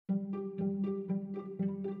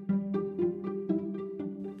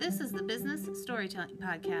This is the Business Storytelling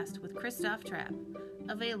Podcast with Christoph Trapp,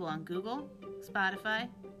 available on Google, Spotify,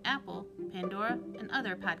 Apple, Pandora, and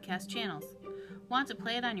other podcast channels. Want to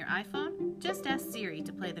play it on your iPhone? Just ask Siri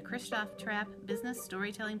to play the Christoph Trapp Business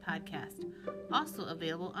Storytelling Podcast, also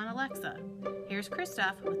available on Alexa. Here's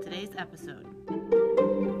Christoph with today's episode.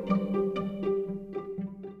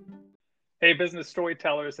 Hey, business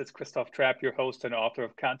storytellers, it's Christoph Trapp, your host and author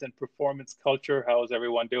of Content Performance Culture. How's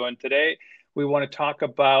everyone doing today? We want to talk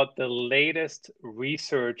about the latest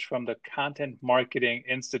research from the Content Marketing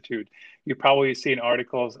Institute. You've probably seen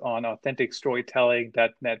articles on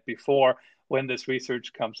AuthenticStorytelling.net before when this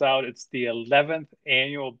research comes out. It's the 11th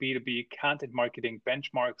annual B2B Content Marketing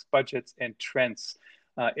Benchmarks, Budgets, and Trends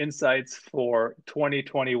Insights for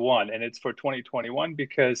 2021. And it's for 2021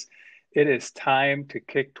 because it is time to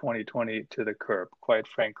kick 2020 to the curb, quite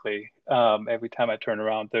frankly. Every time I turn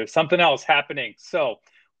around, there's something else happening. So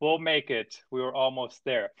we'll make it. We were almost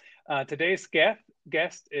there. Today's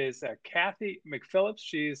guest is Kathy McPhillips.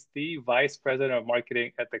 She's the Vice President of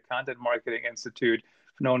Marketing at the Content Marketing Institute.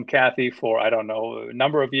 I've known Kathy for, a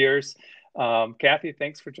number of years. Kathy,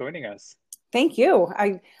 thanks for joining us. Thank you.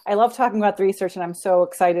 I love talking about the research, and I'm so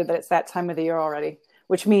excited that it's that time of the year already,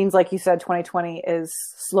 which means, like you said, 2020 is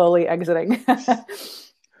slowly exiting.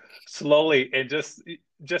 Slowly, and just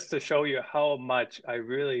to show you how much I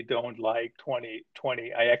really don't like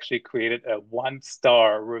 2020, I actually created a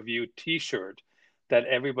 1-star review t-shirt that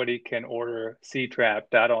everybody can order,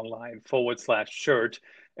 ctrap.online/shirt.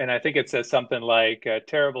 And I think it says something like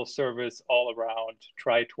terrible service all around,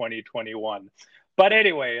 try 2021. But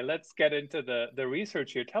anyway, let's get into the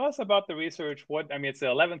research here. Tell us about the research. It's the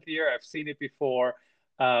 11th year. I've seen it before.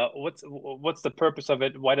 What's the purpose of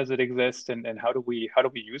it? Why does it exist? And how do we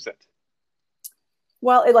use it?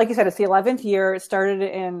 Well, like you said, it's the 11th year. It started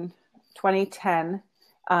in 2010.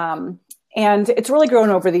 And it's really grown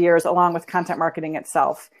over the years along with content marketing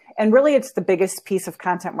itself. And really, it's the biggest piece of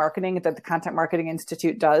content marketing that the Content Marketing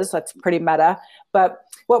Institute does. That's pretty meta. But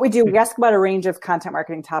what we do, we ask about a range of content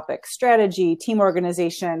marketing topics: strategy, team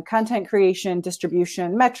organization, content creation,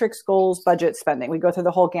 distribution, metrics, goals, budget, spending. We go through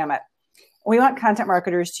the whole gamut. We want content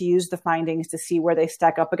marketers to use the findings to see where they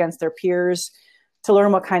stack up against their peers, to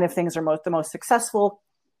learn what kind of things are the most successful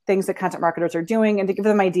things that content marketers are doing, and to give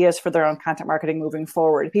them ideas for their own content marketing moving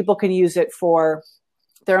forward. People can use it for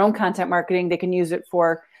their own content marketing. They can use it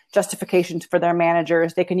for justifications for their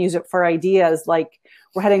managers. They can use it for ideas like,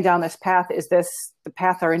 we're heading down this path. Is this the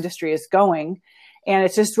path our industry is going? And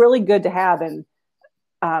it's just really good to have. And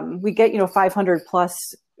we get, 500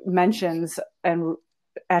 plus mentions and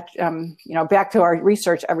back to our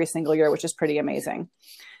research every single year, which is pretty amazing.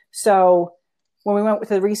 So when we went with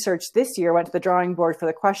the research this year, went to the drawing board for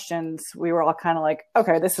the questions, we were all kind of like,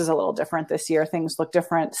 okay, this is a little different this year. Things look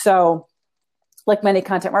different. So like many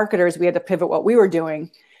content marketers, we had to pivot what we were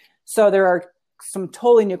doing. So there are some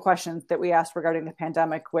totally new questions that we asked regarding the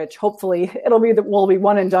pandemic, which hopefully we'll be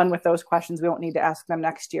one and done with those questions. We won't need to ask them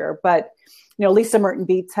next year. But, Lisa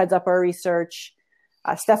Merton-Beets heads up our research.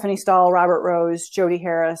 Stephanie Stahl, Robert Rose, Jody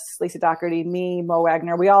Harris, Lisa Doherty, me, Mo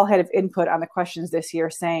Wagner, we all had input on the questions this year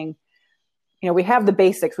saying, we have the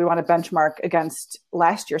basics. We want to benchmark against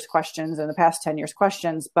last year's questions and the past 10 years'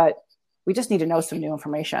 questions, but we just need to know some new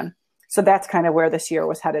information. So that's kind of where this year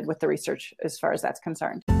was headed with the research as far as that's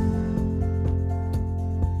concerned. Do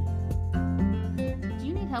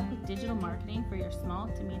you need help with digital marketing for your small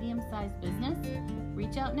to medium-sized business?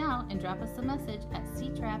 Reach out now and drop us a message at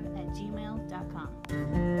ctrap@gmail.com.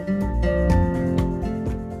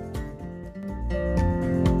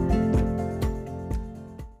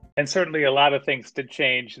 And certainly a lot of things did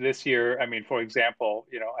change this year. For example,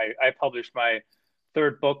 I published my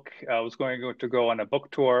third book. I was going to go on a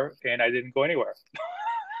book tour and I didn't go anywhere,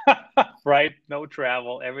 right? No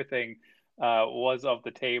travel, everything was off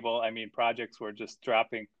the table. Projects were just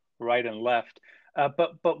dropping right and left.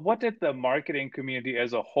 But what did the marketing community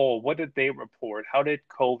as a whole, what did they report? How did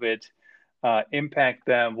COVID impact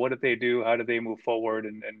them? What did they do? How did they move forward?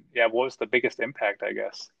 And what was the biggest impact, I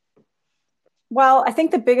guess? Well, I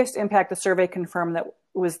think the biggest impact the survey confirmed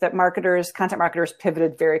was that content marketers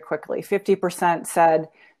pivoted very quickly. 50% said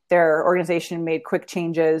their organization made quick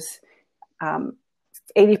changes.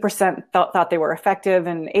 80% thought they were effective,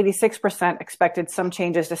 and 86% expected some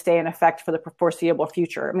changes to stay in effect for the foreseeable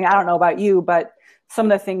future. I don't know about you, but some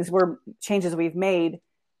of the changes we made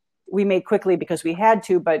quickly because we had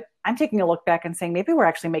to, but I'm taking a look back and saying maybe we're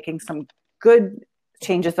actually making some good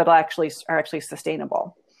changes that are actually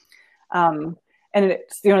sustainable. And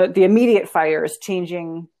it's, the immediate fires,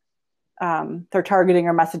 changing their targeting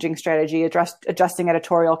or messaging strategy, adjusting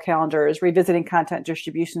editorial calendars, revisiting content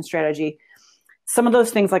distribution strategy. some of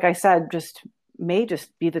those things, like I said, may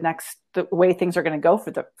be the way things are going to go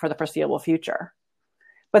for the foreseeable future.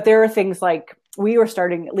 But there are things like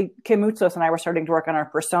Kim Moutsos and I were starting to work on our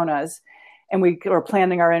personas, and we were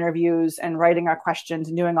planning our interviews and writing our questions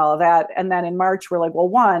and doing all of that. And then in March, we're like, well,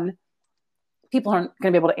 one, people aren't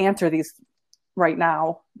going to be able to answer these right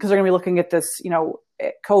now because they're going to be looking at this,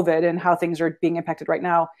 COVID and how things are being impacted right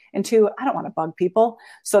now. And two, I don't want to bug people.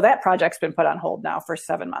 So that project's been put on hold now for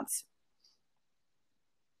 7 months.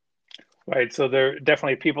 Right. So there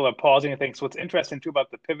definitely people are pausing and things. What's interesting too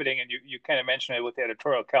about the pivoting, and you kind of mentioned it with the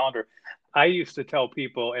editorial calendar. I used to tell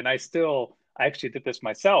people, and I actually did this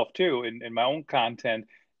myself too in my own content.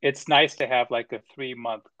 It's nice to have like a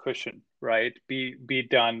 3-month cushion, right? Be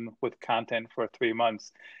done with content for 3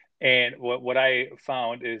 months. And what I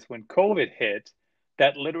found is when COVID hit,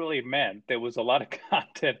 that literally meant there was a lot of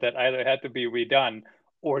content that either had to be redone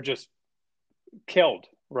or just killed.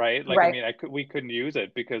 Right. Like, Right. I mean, we couldn't use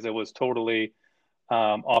it because it was totally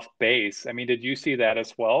off base. I mean, did you see that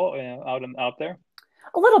as well out there?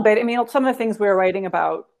 A little bit. I mean, some of the things we were writing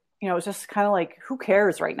about, it's just kind of like, who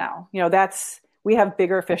cares right now? We have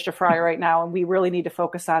bigger fish to fry right now, and we really need to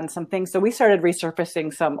focus on some things. So we started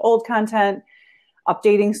resurfacing some old content,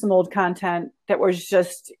 updating some old content that was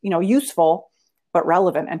just, useful, but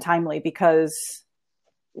relevant and timely, because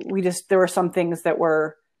there were some things that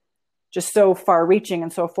were just so far reaching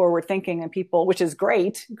and so forward thinking, and people, which is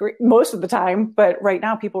great most of the time. But right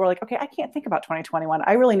now people were like, okay, I can't think about 2021.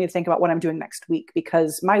 I really need to think about what I'm doing next week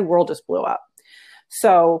because my world just blew up.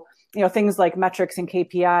 So, things like metrics and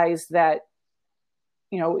KPIs that,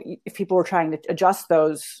 if people were trying to adjust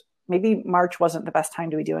those, maybe March wasn't the best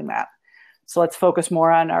time to be doing that. So let's focus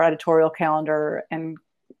more on our editorial calendar and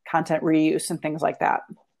content reuse and things like that.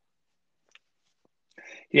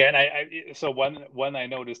 Yeah, and so one I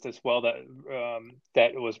noticed as well that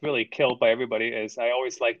that was really killed by everybody is I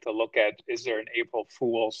always like to look at, is there an April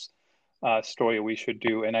Fool's story we should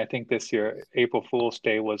do? And I think this year April Fool's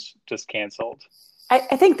Day was just canceled.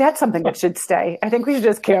 I think that's something that should stay. I think we should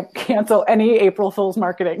just cancel any April Fool's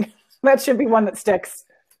marketing. That should be one that sticks.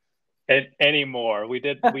 And anymore, we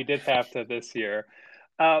did have to this year.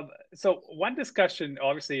 So one discussion,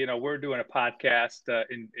 obviously, we're doing a podcast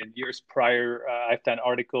in years prior. I've done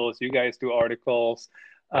articles. You guys do articles,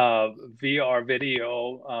 VR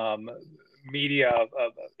video, media,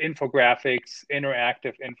 infographics,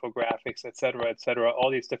 interactive infographics, et cetera, all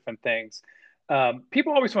these different things.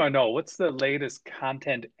 People always want to know what's the latest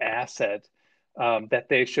content asset that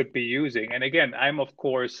they should be using. And again, I'm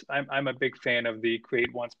a big fan of the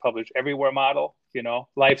create once, publish everywhere model,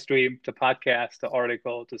 live stream to podcast, to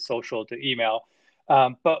article, to social, to email.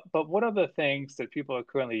 But what are the things that people are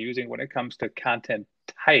currently using when it comes to content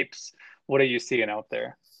types? What are you seeing out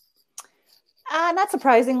there? Not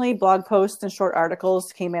surprisingly, blog posts and short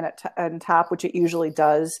articles came in on top, which it usually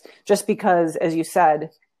does, just because, as you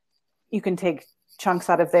said, you can take chunks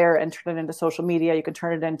out of there and turn it into social media. You can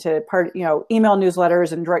turn it into email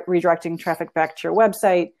newsletters and redirecting traffic back to your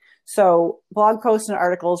website. So blog posts and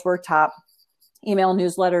articles were top. Email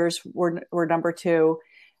newsletters were number 2.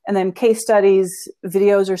 And then case studies,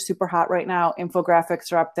 videos are super hot right now.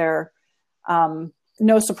 Infographics are up there.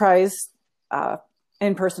 No surprise,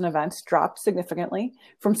 in-person events dropped significantly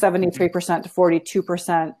from 73% to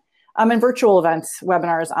 42%. And virtual events,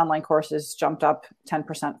 webinars, online courses jumped up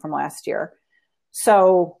 10% from last year.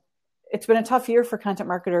 So it's been a tough year for content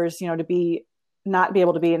marketers, to not be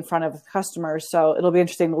able to be in front of customers. So it'll be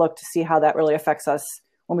interesting to look to see how that really affects us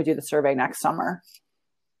when we do the survey next summer.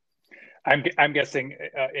 I'm guessing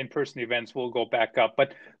in-person events will go back up,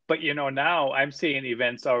 but now I'm seeing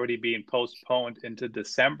events already being postponed into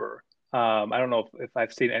December. I don't know if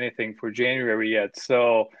I've seen anything for January yet.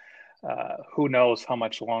 So who knows how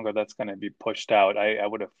much longer that's going to be pushed out. I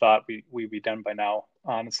would have thought we'd be done by now,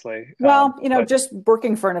 honestly. Well, just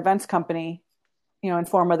working for an events company,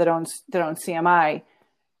 Informa that owns CMI,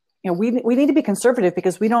 we need to be conservative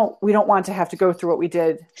because we don't want to have to go through what we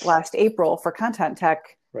did last April for content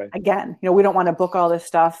tech again. We don't want to book all this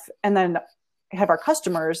stuff and then have our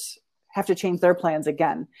customers have to change their plans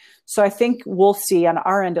again. So I think we'll see on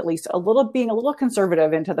our end, at least being a little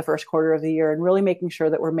conservative into the first quarter of the year and really making sure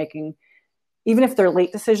that we're making, even if they're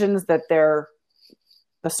late decisions, that they're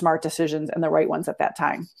the smart decisions and the right ones at that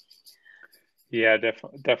time. Yeah,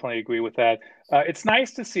 definitely agree with that. It's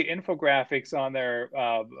nice to see infographics on there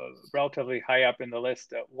relatively high up in the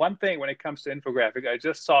list. One thing when it comes to infographic, I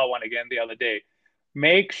just saw one again the other day.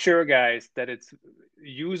 Make sure, guys, that it's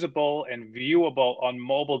usable and viewable on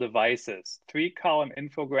mobile devices. 3-column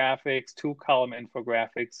infographics, 2-column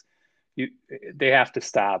infographics. you they have to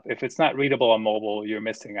stop. If it's not readable on mobile, you're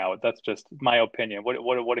missing out. That's just my opinion.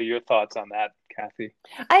 What are your thoughts on that, Kathy?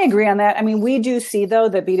 I agree on that. I mean, we do see, though,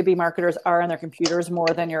 that B2B marketers are on their computers more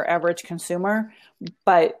than your average consumer,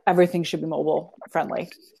 but everything should be mobile friendly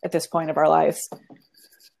at this point of our lives.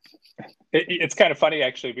 It's kind of funny,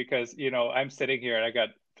 actually, because, I'm sitting here and I got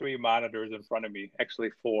three monitors in front of me, actually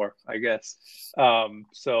four, I guess.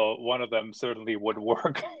 So one of them certainly would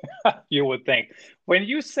work, you would think. When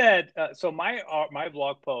you said, so my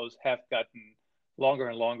blog posts have gotten longer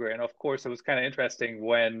and longer. And of course, it was kind of interesting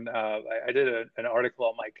when I did an article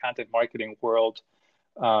on my Content Marketing World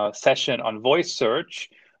session on voice search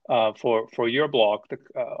for your blog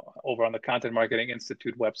over on the Content Marketing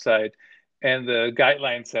Institute website. And the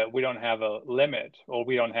guidelines said we don't have a limit, or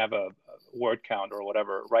we don't have a word count, or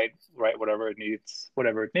whatever, right, whatever it needs.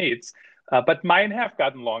 But mine have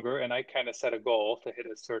gotten longer, and I kind of set a goal to hit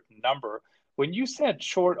a certain number. When you said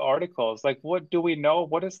short articles, like, what do we know?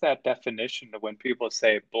 What is that definition of when people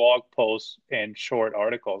say blog posts and short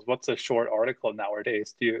articles? What's a short article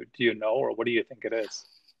nowadays? Do you know, or what do you think it is?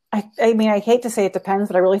 I mean, I hate to say it depends,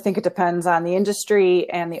 but I really think it depends on the industry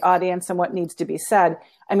and the audience and what needs to be said.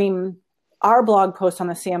 I mean, our blog posts on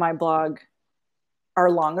the CMI blog are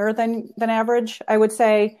longer than average, I would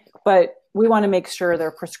say, but we want to make sure they're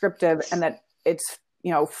prescriptive and that it's,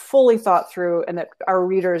 fully thought through, and that our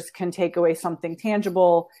readers can take away something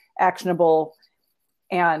tangible, actionable.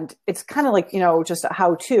 And it's kind of like, just a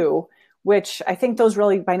how-to, which I think those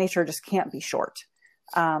really by nature just can't be short.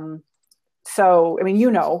 So, I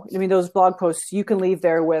mean, those blog posts you can leave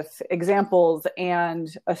there with examples and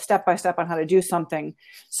a step-by-step on how to do something.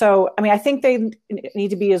 So, I mean, I think they need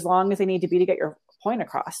to be as long as they need to be to get your point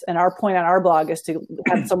across. And our point on our blog is to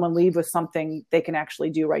have someone leave with something they can actually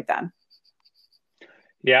do right then.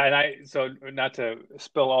 Yeah, and so not to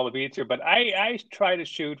spill all the beans here, but I try to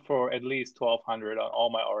shoot for at least 1,200 on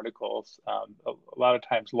all my articles, a lot of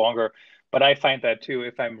times longer. But I find that too,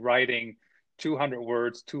 if I'm writing 200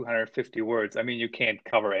 words, 250 words, I mean, you can't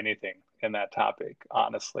cover anything in that topic,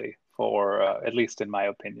 honestly, for at least in my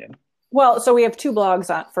opinion. Well, so we have two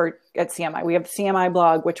blogs at CMI. We have the CMI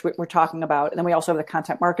blog, which we're talking about, and then we also have the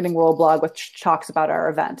Content Marketing World blog, which talks about our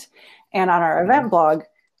event. And on our event blog,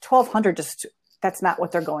 1,200 that's not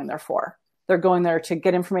what they're going there for. They're going there to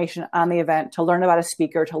get information on the event, to learn about a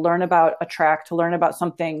speaker, to learn about a track, to learn about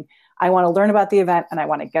something. I want to learn about the event and I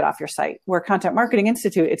want to get off your site. Where Content Marketing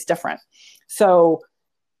Institute, it's different. So,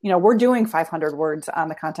 we're doing 500 words on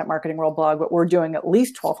the Content Marketing World blog, but we're doing at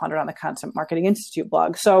least 1,200 on the Content Marketing Institute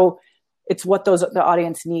blog. So it's what the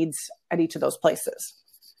audience needs at each of those places.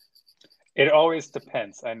 It always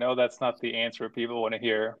depends. I know that's not the answer people want to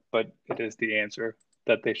hear, but it is the answer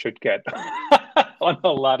that they should get on a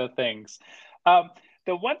lot of things.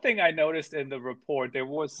 The one thing I noticed in the report, there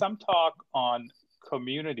was some talk on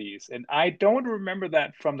communities, and I don't remember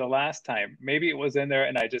that from the last time. Maybe it was in there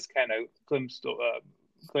and I just kind of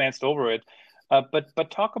glanced over it. But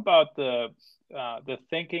talk about the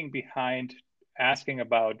thinking behind asking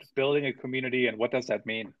about building a community, and what does that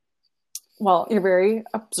mean? Well, you're very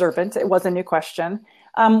observant. It was a new question.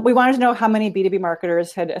 We wanted to know how many B2B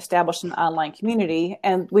marketers had established an online community,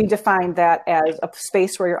 and we defined that as a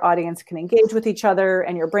space where your audience can engage with each other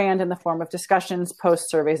and your brand in the form of discussions, posts,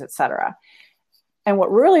 surveys, etc. And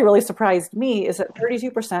what really, really surprised me is that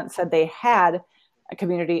 32% said they had a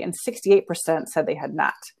community and 68% said they had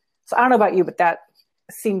not. So I don't know about you, but that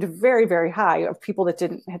seemed very, very high of people that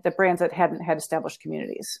the brands that hadn't had established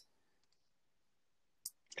communities.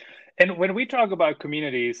 And when we talk about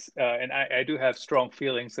communities, and I do have strong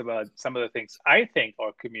feelings about some of the things I think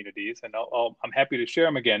are communities, and I'm happy to share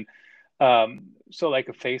them again. So like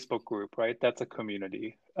a Facebook group, right? That's a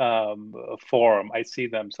community. A forum, I see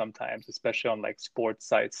them sometimes, especially on like sports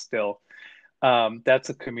sites still. That's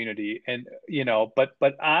a community. And,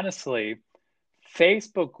 but honestly,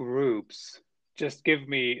 Facebook groups just get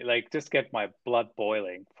my blood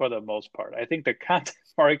boiling for the most part. I think the Content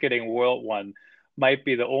Marketing World one might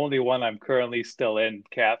be the only one I'm currently still in,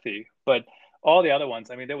 Kathy. But all the other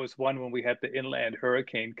ones, I mean, there was one when we had the inland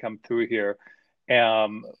hurricane come through here,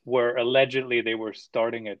 where allegedly they were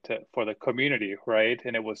starting it for the community, right?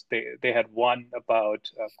 And it was they had one about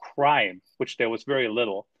crime, which there was very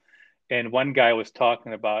little. And one guy was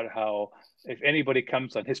talking about how if anybody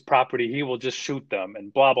comes on his property, he will just shoot them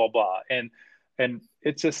and blah, blah, blah. And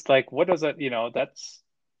it's just like, what does that,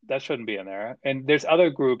 that shouldn't be in there. And there's other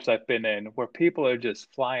groups I've been in where people are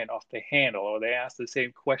just flying off the handle, or they ask the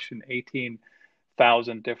same question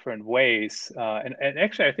 18,000 different ways. And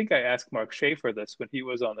actually, I think I asked Mark Schaefer this when he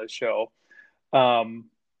was on the show.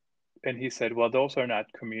 And he said, well, those are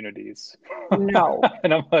not communities. No.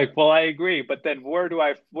 And I'm like, well, I agree. But then where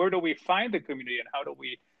do we find the community, and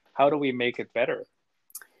how do we make it better?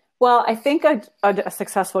 Well, I think a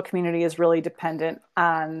successful community is really dependent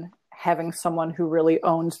on having someone who really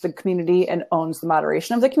owns the community and owns the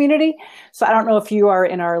moderation of the community. So I don't know if you are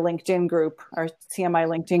in our LinkedIn group, our CMI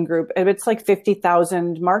LinkedIn group. It's like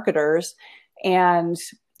 50,000 marketers, and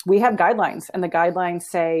we have guidelines, and the guidelines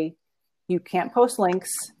say you can't post links.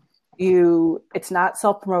 It's not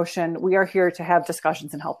self-promotion. We are here to have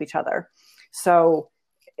discussions and help each other. So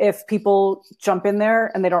if people jump in there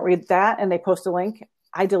and they don't read that and they post a link,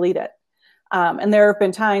 I delete it. And there have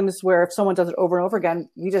been times where if someone does it over and over again,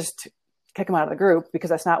 you just kick them out of the group, because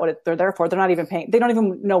that's not what they're there for. They're not even paying. They don't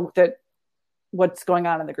even know what's going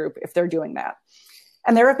on in the group if they're doing that.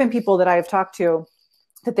 And there have been people that I have talked to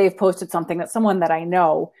that they've posted something that someone that I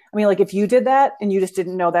know. I mean, like if you did that and you just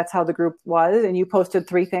didn't know that's how the group was, and you posted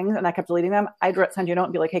 3 things and I kept deleting them, I'd send you a note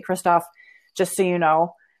and be like, hey, Christoph, just so you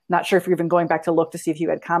know, not sure if you're even going back to look to see if you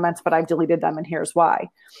had comments, but I've deleted them and here's why.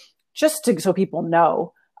 So people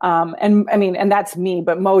know. And that's me,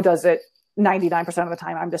 but Mo does it 99% of the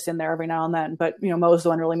time. I'm just in there every now and then, but Mo's the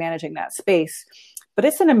one really managing that space. But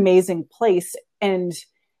it's an amazing place. And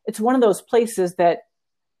it's one of those places that,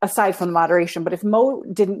 aside from the moderation, but if Mo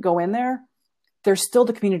didn't go in there, there's still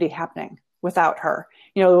the community happening without her,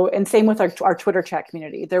 and same with our Twitter chat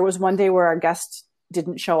community. There was one day where our guest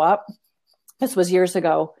didn't show up. This was years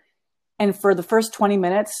ago. And for the first 20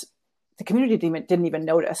 minutes, the community didn't even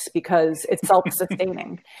notice, because it's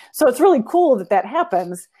self-sustaining. So it's really cool that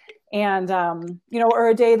happens. And, or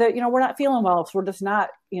a day that, we're not feeling well. So we're just not,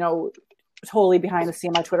 totally behind the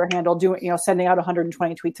CMI Twitter handle doing, sending out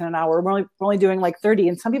 120 tweets in an hour. We're only doing like 30.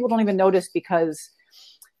 And some people don't even notice, because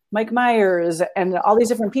Mike Myers and all these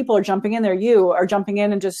different people are jumping in there. You are jumping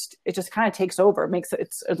in, and it just kind of takes over, makes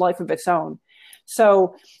it's a life of its own.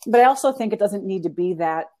 So, but I also think it doesn't need to be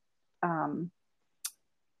that,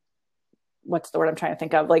 what's the word I'm trying to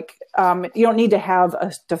think of? Like, you don't need to have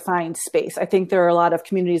a defined space. I think there are a lot of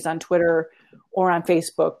communities on Twitter or on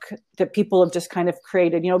Facebook that people have just kind of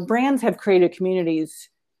created. Brands have created communities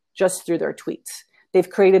just through their tweets. They've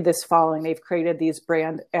created this following. They've created these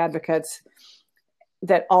brand advocates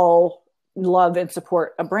that all love and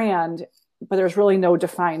support a brand, but there's really no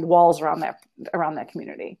defined walls around that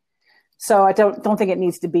community. So I don't think it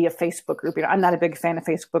needs to be a Facebook group. I'm not a big fan of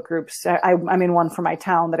Facebook groups. I'm in one for my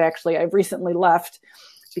town that actually I've recently left,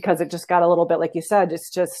 because it just got a little bit, like you said, it's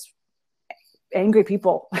just angry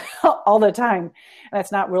people all the time. And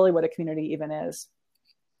that's not really what a community even is.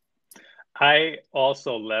 I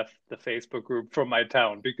also left the Facebook group from my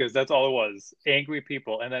town, because that's all it was, angry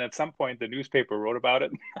people. And then at some point the newspaper wrote about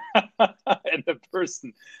it and the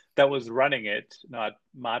person that was running it, not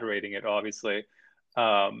moderating it, obviously,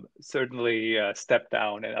 certainly stepped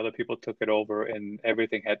down, and other people took it over, and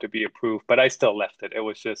everything had to be approved. But I still left it. It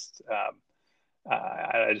was just,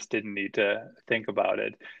 I just didn't need to think about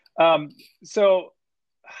it. So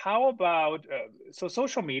how about, so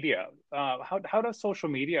social media, how does social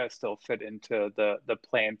media still fit into the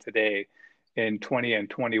plan today in 20 and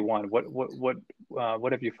 21?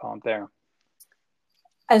 What have you found there?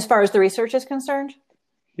 As far as the research is concerned?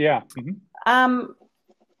 Yeah. Mm-hmm.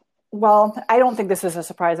 Well, I don't think this is a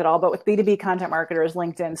surprise at all, but with B2B content marketers,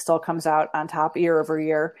 LinkedIn still comes out on top year over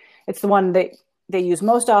year. It's the one that they use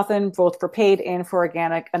most often, both for paid and for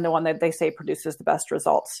organic, and the one that they say produces the best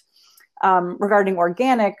results. Regarding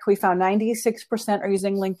organic, we found 96% are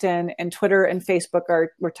using LinkedIn, and Twitter and Facebook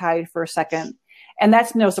were tied for second. And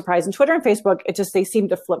that's no surprise. And Twitter and Facebook, they seem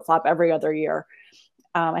to flip-flop every other year.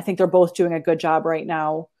 I think they're both doing a good job right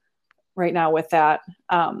now with that.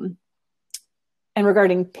 And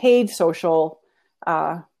regarding paid social,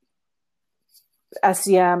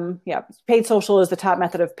 SEM, paid social is the top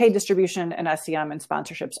method of paid distribution, and SEM and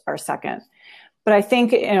sponsorships are second. But I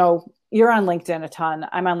think, you're on LinkedIn a ton.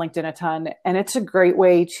 I'm on LinkedIn a ton. And it's a great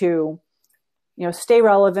way to, stay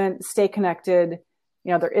relevant, stay connected.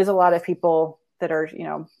 There is a lot of people that are,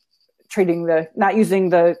 not using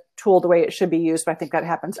the tool the way it should be used, but I think that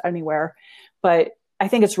happens anywhere. But I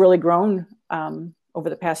think it's really grown over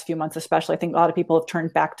the past few months, especially. I think a lot of people have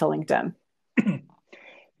turned back to LinkedIn.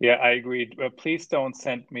 Yeah, I agree. Please don't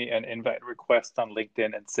send me an invite request on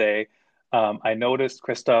LinkedIn and say, I noticed,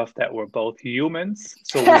 Christoph, that we're both humans,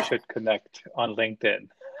 so we should connect on LinkedIn.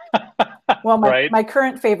 Well, my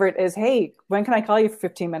current favorite is, hey, when can I call you for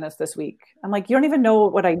 15 minutes this week? I'm like, you don't even know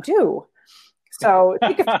what I do. So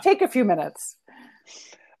take a few minutes.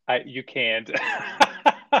 You can't.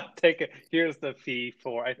 Here's the fee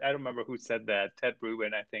for, I don't remember who said that. Ted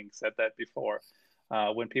Rubin, I think, said that before.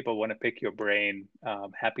 when people want to pick your brain,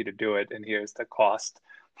 happy to do it. And here's the cost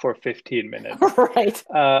for 15 minutes. Right.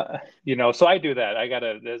 So I do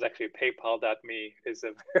that. There's actually PayPal.me is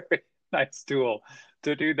a very nice tool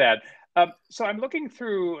to do that. So I'm looking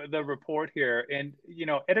through the report here, and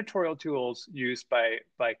editorial tools used by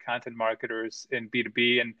content marketers in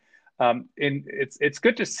B2B, and it's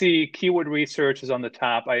good to see keyword research is on the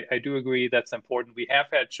top. I do agree that's important. We have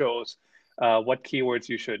had shows what keywords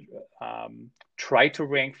you should try to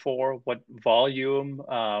rank for, what volume,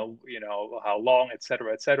 how long, et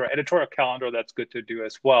cetera, et cetera. Editorial calendar, that's good to do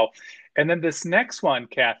as well. And then this next one,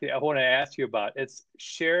 Kathy, I want to ask you about, it's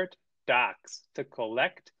shared docs to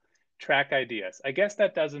collect, track ideas. I guess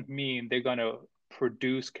that doesn't mean they're going to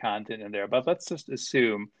produce content in there, but let's just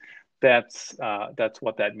assume that's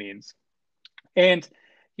what that means. And,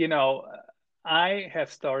 I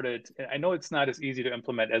have started, I know it's not as easy to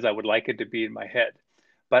implement as I would like it to be in my head,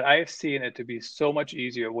 but I've seen it to be so much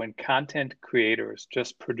easier when content creators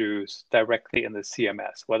just produce directly in the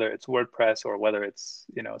CMS, whether it's WordPress or whether it's,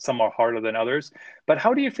 some are harder than others. But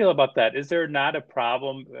how do you feel about that? Is there not a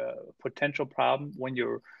problem, potential problem when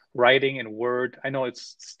you're writing in Word? I know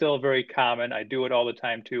it's still very common. I do it all the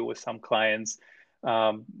time too with some clients.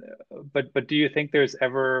 But do you think there's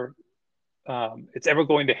it's ever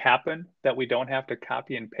going to happen that we don't have to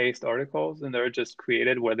copy and paste articles and they're just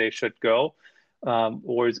created where they should go?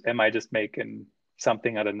 Or am I just making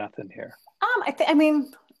something out of nothing here? I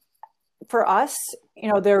mean, for us,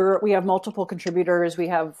 we have multiple contributors. We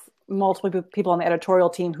have multiple people on the editorial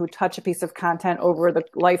team who touch a piece of content over the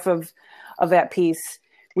life of that piece.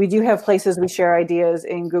 We do have places we share ideas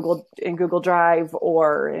in Google Drive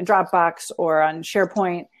or in Dropbox or on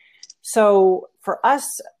SharePoint. So for us,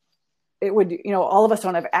 it would, all of us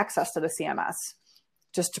don't have access to the CMS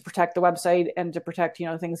just to protect the website and to protect,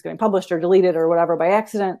 things getting published or deleted or whatever by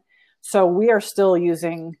accident. So we are still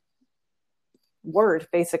using Word,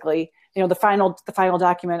 basically. The final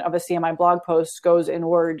document of a CMI blog post goes in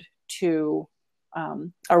Word to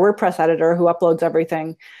our WordPress editor who uploads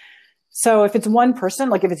everything. So if it's one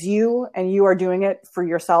person, like if it's you and you are doing it for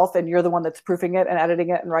yourself and you're the one that's proofing it and editing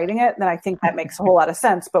it and writing it, then I think that makes a whole lot of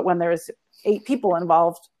sense. But when there's 8 people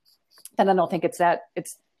involved, then I don't think it's that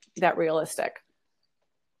realistic.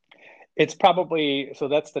 It's probably, so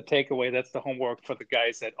that's the takeaway. That's the homework for the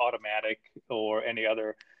guys at Automatic or any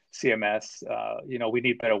other CMS. We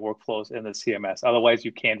need better workflows in the CMS. Otherwise,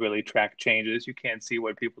 you can't really track changes. You can't see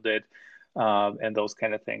what people did and those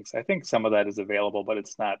kind of things. I think some of that is available, but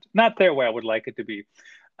it's not there where I would like it to be.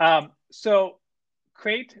 So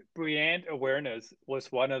create brand awareness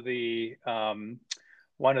was one of the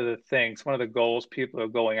things, one of the goals people are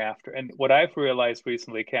going after. And what I've realized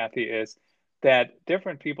recently, Kathy, is that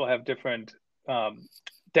different people have different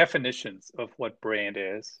definitions of what brand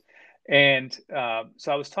is. And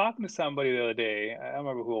so I was talking to somebody the other day. I don't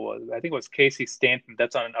remember who it was. I think it was Casey Stanton.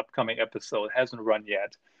 That's on an upcoming episode. It hasn't run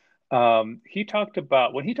yet. When he talked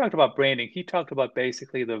about branding, he talked about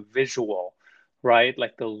basically the visual, right?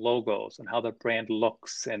 Like the logos and how the brand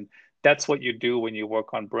looks. And that's what you do when you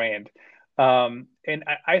work on brand. And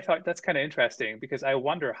I thought that's kind of interesting because I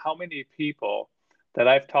wonder how many people that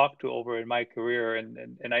I've talked to over in my career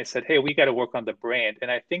and I said, hey, we got to work on the brand. And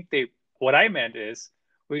I think what I meant is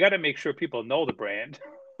we got to make sure people know the brand,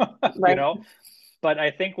 right. But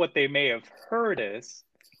I think what they may have heard is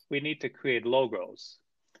we need to create logos.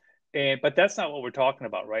 But that's not what we're talking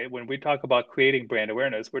about, right? When we talk about creating brand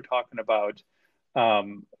awareness, we're talking about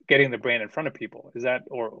getting the brand in front of people. Is that,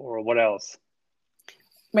 or what else? I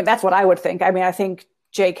mean, that's what I would think. I mean, I think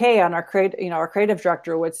JK on our creative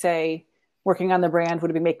director would say working on the brand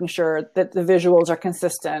would be making sure that the visuals are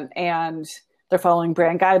consistent and they're following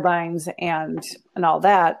brand guidelines and all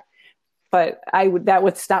that. But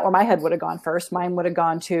that's not where my head would have gone first. Mine would have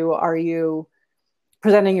gone to, are you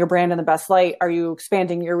presenting your brand in the best light? Are you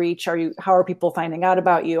expanding your reach? How are people finding out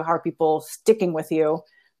about you? How are people sticking with you?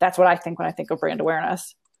 That's what I think when I think of brand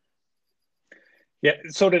awareness. Yeah,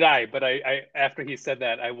 so did I. But I after he said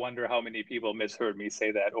that, I wonder how many people misheard me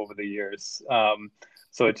say that over the years.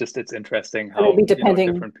 So it's interesting how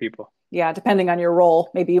different people. Yeah, depending on your role,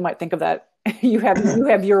 maybe you might think of that. you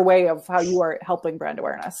have your way of how you are helping brand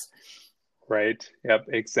awareness. Right. Yep.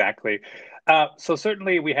 Exactly. So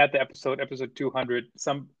certainly we had the episode 200.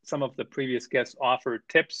 Some of the previous guests offered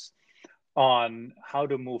tips on how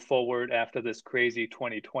to move forward after this crazy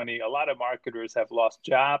 2020. A lot of marketers have lost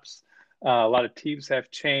jobs. A lot of teams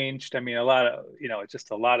have changed. I mean,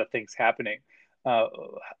 just a lot of things happening.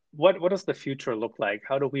 What does the future look like?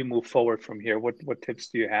 How do we move forward from here? What tips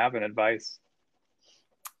do you have and advice?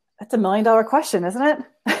 That's $1 million question, isn't it?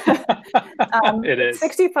 It is.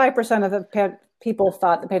 65% of the people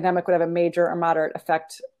thought the pandemic would have a major or moderate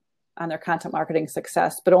effect on their content marketing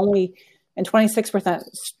success, but only and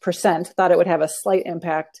 26% thought it would have a slight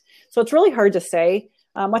impact. So it's really hard to say.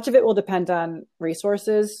 Much of it will depend on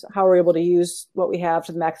resources, how we're able to use what we have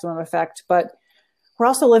to the maximum effect. But we're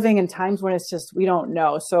also living in times when it's just, we don't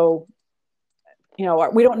know. So, we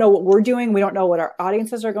don't know what we're doing. We don't know what our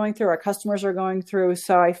audiences are going through, our customers are going through.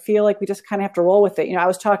 So I feel like we just kind of have to roll with it. I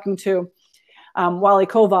was talking to Wally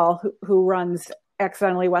Koval, who runs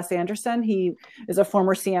Accidentally Wes Anderson. He is a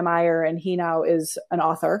former CMIer, and he now is an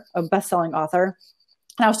author, a best-selling author.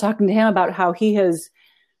 And I was talking to him about how his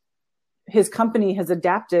company has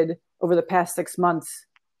adapted over the past 6 months.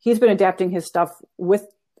 He's been adapting his stuff with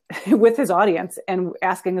his audience and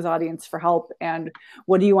asking his audience for help. And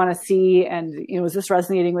what do you want to see? And, is this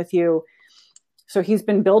resonating with you? So he's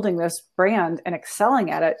been building this brand and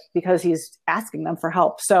excelling at it because he's asking them for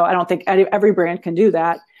help. So I don't think every brand can do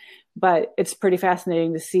that, but it's pretty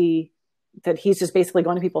fascinating to see that he's just basically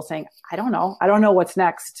going to people saying, I don't know what's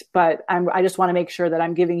next, but I just want to make sure that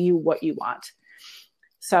I'm giving you what you want.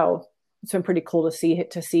 So it's been pretty cool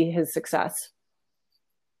to see his success.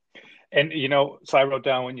 And, so I wrote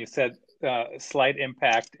down when you said slight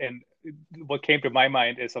impact, and what came to my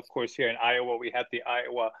mind is, of course, here in Iowa, we had the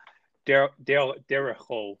Iowa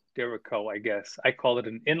Dericho, I guess. I call it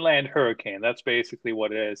an inland hurricane. That's basically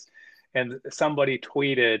what it is. And somebody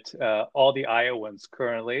tweeted, all the Iowans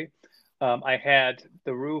currently. I had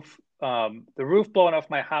the roof blown off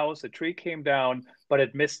my house. A tree came down, but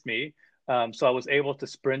it missed me. So I was able to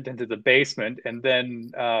sprint into the basement, and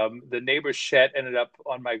then the neighbor's shed ended up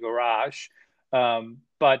on my garage,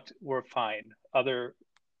 but we're fine. Other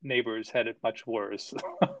neighbors had it much worse,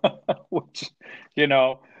 which,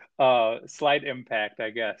 slight impact,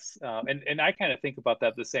 I guess. And I kind of think about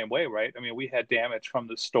that the same way, right? I mean, we had damage from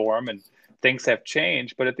the storm and things have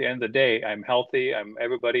changed, but at the end of the day, I'm healthy.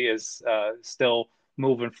 Everybody is still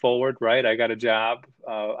moving forward, right? I got a job.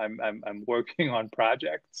 I'm working on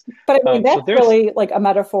projects. But I mean, that's really like a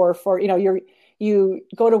metaphor for, you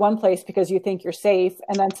go to one place because you think you're safe,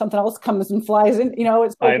 and then something else comes and flies in.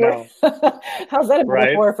 It's like, I know. How's that a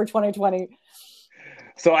metaphor right? for 2020?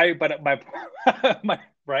 So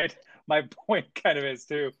my point kind of is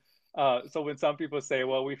too. So when some people say,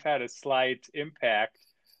 well, we've had a slight impact,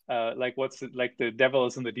 like the devil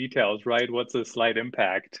is in the details, right? What's a slight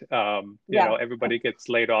impact? Everybody gets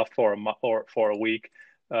laid off for a week.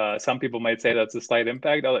 Some people might say that's a slight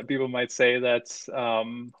impact. Other people might say that's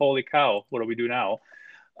holy cow, what do we do now?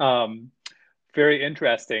 Very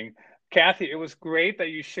interesting. Kathy, it was great that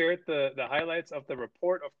you shared the highlights of the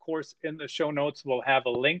report. Of course, in the show notes, we'll have a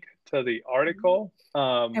link to the article.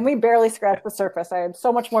 And we barely scratched the surface. I had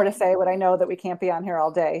so much more to say, but I know that we can't be on here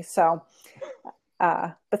all day. So,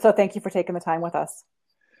 so thank you for taking the time with us.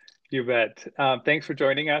 You bet. Thanks for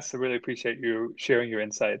joining us. I really appreciate you sharing your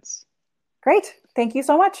insights. Great. Thank you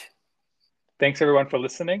so much. Thanks, everyone, for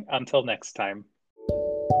listening. Until next time.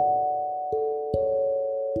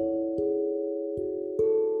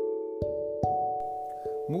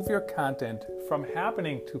 Move your content from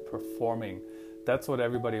happening to performing. That's what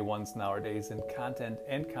everybody wants nowadays in content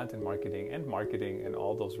and content marketing and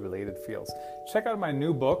all those related fields. Check out my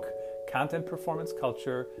new book, Content Performance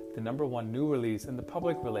Culture, the #1 new release in the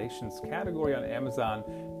public relations category on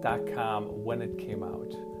Amazon.com when it came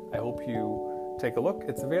out. I hope you take a look.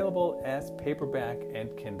 It's available as paperback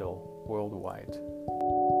and Kindle worldwide.